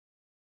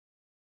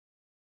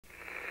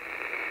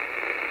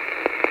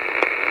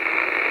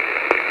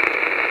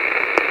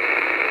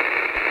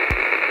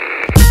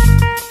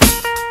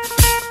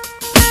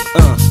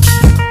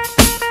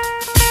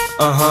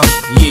Yeah.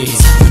 It's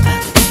all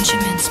about the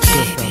Benjamins,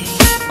 baby.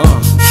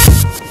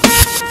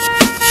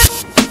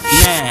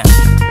 Now,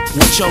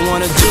 what y'all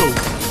wanna do?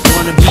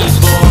 Wanna be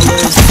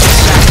ballers,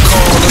 shot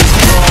callers,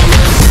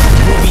 brawlers.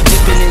 We'll be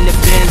dipping in the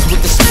Benz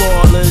with the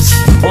spoilers.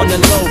 On the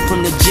low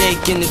from the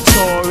Jake and the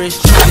Taurus.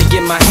 Trying to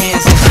get my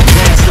hands on some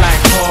dance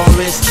like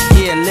Horace.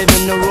 Yeah,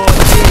 living the raw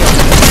deal.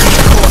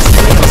 Course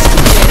meal,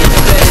 spaghetti,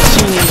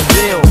 fettuccine in the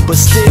bill. But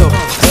still,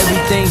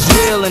 everything's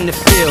real in the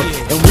field.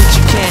 And what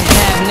you can't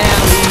have now,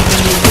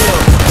 leaving you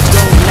will.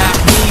 Don't knock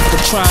me for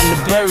trying to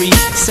bury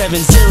 7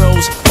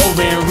 zeros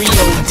over in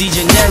Rio de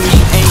Janeiro.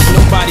 Ain't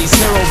nobody's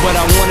hero, but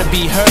I wanna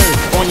be heard.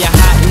 On your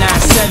hot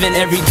 9-7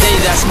 every day,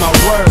 that's my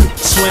word.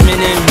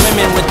 Swimming in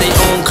women with their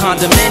own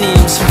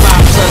condominiums.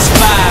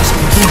 5+5s,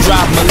 who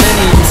drop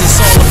millenniums. It's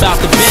all about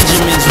the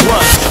Benjamins,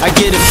 what? I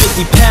get a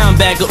 50-pound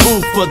bag of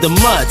oof for the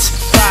mutts.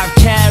 5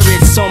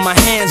 carats on my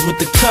hands with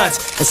the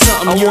cuts. And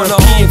something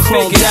European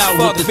chromed out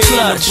with the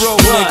clutch. Oh,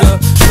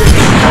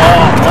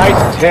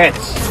 nice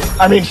tits.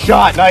 I mean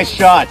shot, nice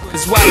shot.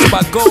 It's watched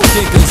by gold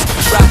diggers,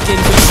 rocking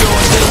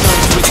Bajor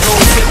denims with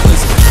gold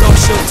zippers. No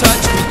she'll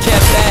touch me,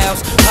 kept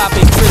ours,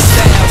 popping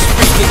crystals,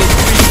 freaking in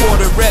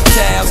 3/4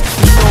 reptiles.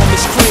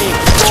 Enormous cream,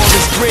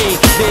 orange green,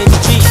 then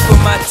G for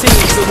my team.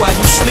 So while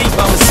you sleep,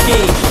 I'ma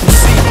scheme and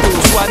see through.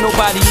 Why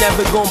nobody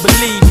never gon'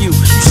 believe you?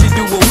 You should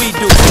do what we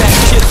do, stack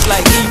chips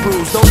like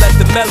Hebrews. Don't let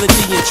the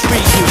melody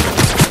intrigue you.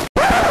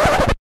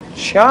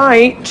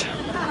 Shite.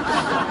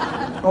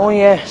 Oh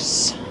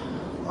yes,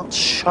 that's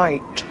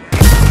shite.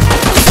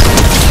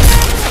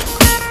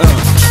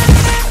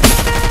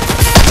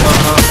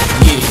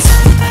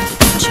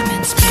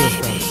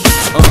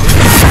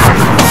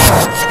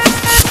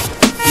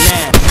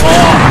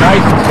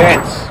 Nice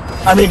tits.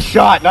 I mean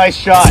shot, nice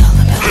shot.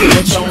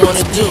 What y'all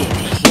wanna do?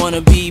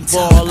 Wanna be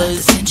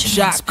ballers,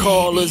 shot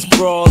callers,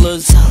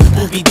 brawlers.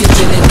 We'll be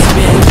dipping in the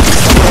Benz,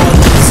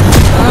 spoilers.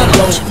 On the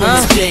low from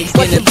the Jake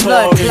and the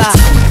Taurus.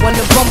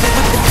 Wanna rumble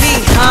with the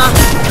beat, huh?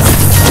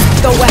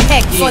 Throw a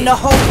hex on the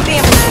whole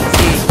family.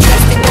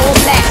 Dressed in all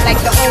black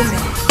like the Omen.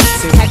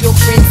 Have your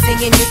friends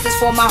singing, this is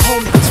for my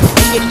homies.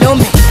 And you know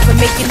me for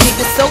making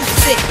niggas so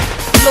sick.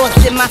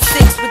 Lost in my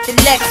 6 with the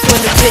Lex on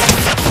the bit.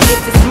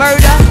 If it's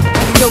murder,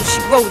 you know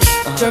she wrote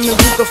it. German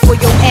Ruger for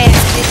your ass,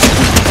 bitch,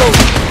 you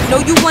voted. Know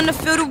you wanna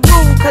feel the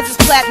rule, cause it's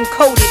platinum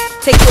coated.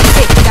 Take your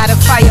pick, got a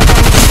fire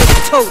on the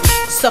shit toted.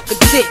 Suck a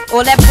dick,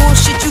 all that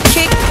bullshit you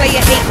kick, play a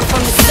hatin'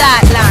 from the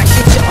sideline.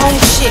 Get your own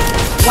shit,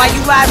 why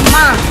you ride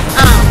mine?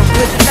 I'm a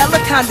good fella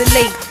kinda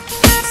late.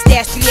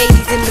 Stash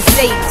 380s in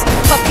Mercedes.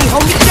 Puppy,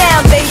 hold me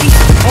down, baby.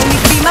 Only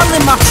female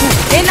in my crew.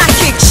 And I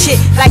kick shit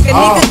like a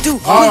nigga do.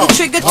 Pull the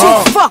trigger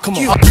too. Fuck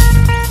you.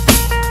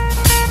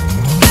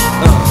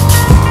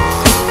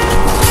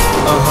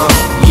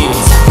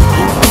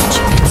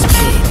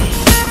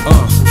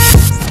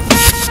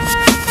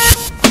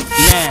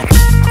 Yeah.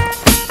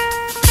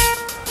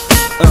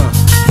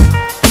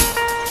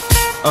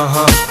 Now.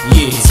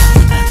 Yeah.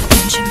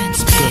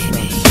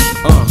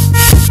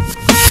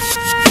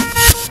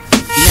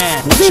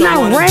 Then I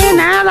ran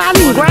out, I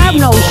didn't grab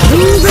no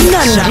shoes or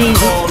nothing,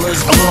 Jesus.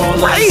 I'm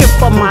praying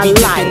for my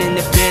life. In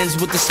the Benz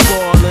with the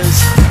spoilers.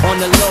 On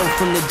the low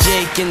from the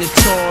Jake and the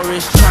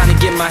Taurus. Trying to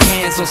get my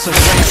hands on some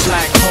French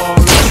like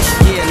Horace.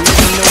 Yeah,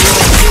 living the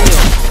real deal.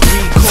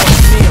 3-course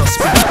meal.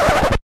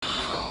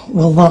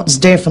 Well, that's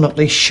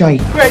definitely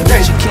shite. Great. Let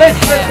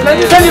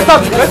me tell you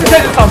something. Let me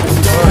tell you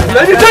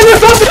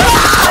something.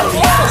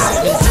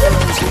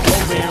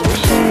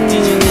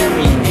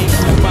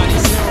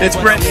 It's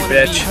Brittany,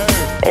 bitch.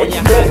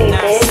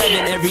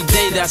 Every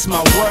day, that's my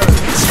word.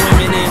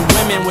 Swimming in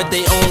women with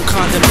their own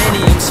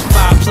condominiums.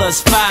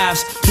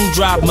 5+5s, who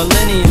drop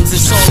millenniums.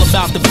 It's all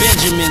about the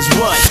Benjamins,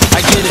 what?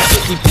 I get a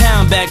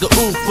 50-pound bag of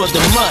oof for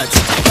the mutts.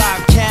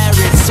 5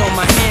 carats on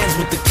my hands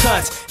with the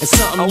cuts. And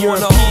something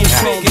European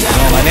chromed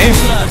out. My name?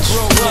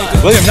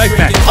 William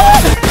Nightmack.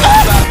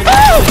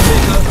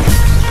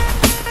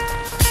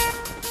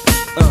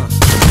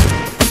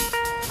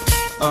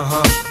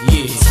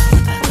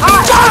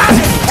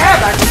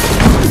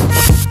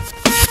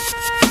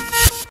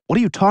 What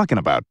are you talking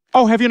about?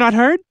 Oh, have you not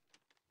heard?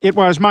 It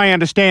was my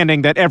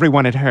understanding that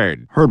everyone had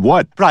heard. Heard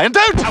what? Brian,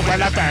 don't!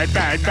 Well, a bird.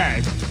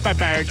 A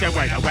bird's a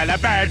word, well, a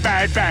bird.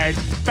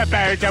 A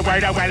bird's a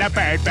word, well, a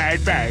bird.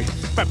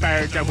 A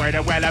bird's a word,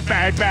 well, a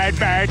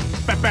bird.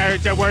 A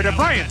bird's a word,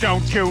 Brian,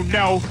 don't you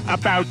know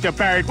about the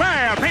bird?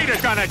 Well,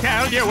 Peter's gonna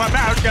tell you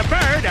about the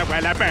bird.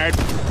 Well, a bird.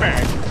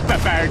 A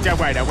bird's a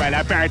word, well,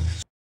 a bird.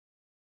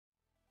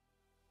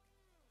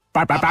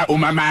 Papa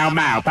uma mau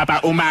mau,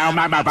 papa uma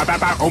mau mau,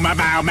 papa uma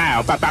mau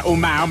mau, papa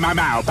uma mau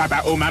mau,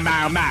 papa uma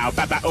mau mau,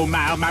 papa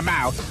uma mau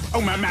mau,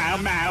 uma mau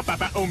mau,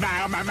 papa uma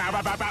mau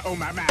mau, papa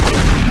uma mau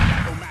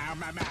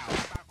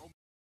mau.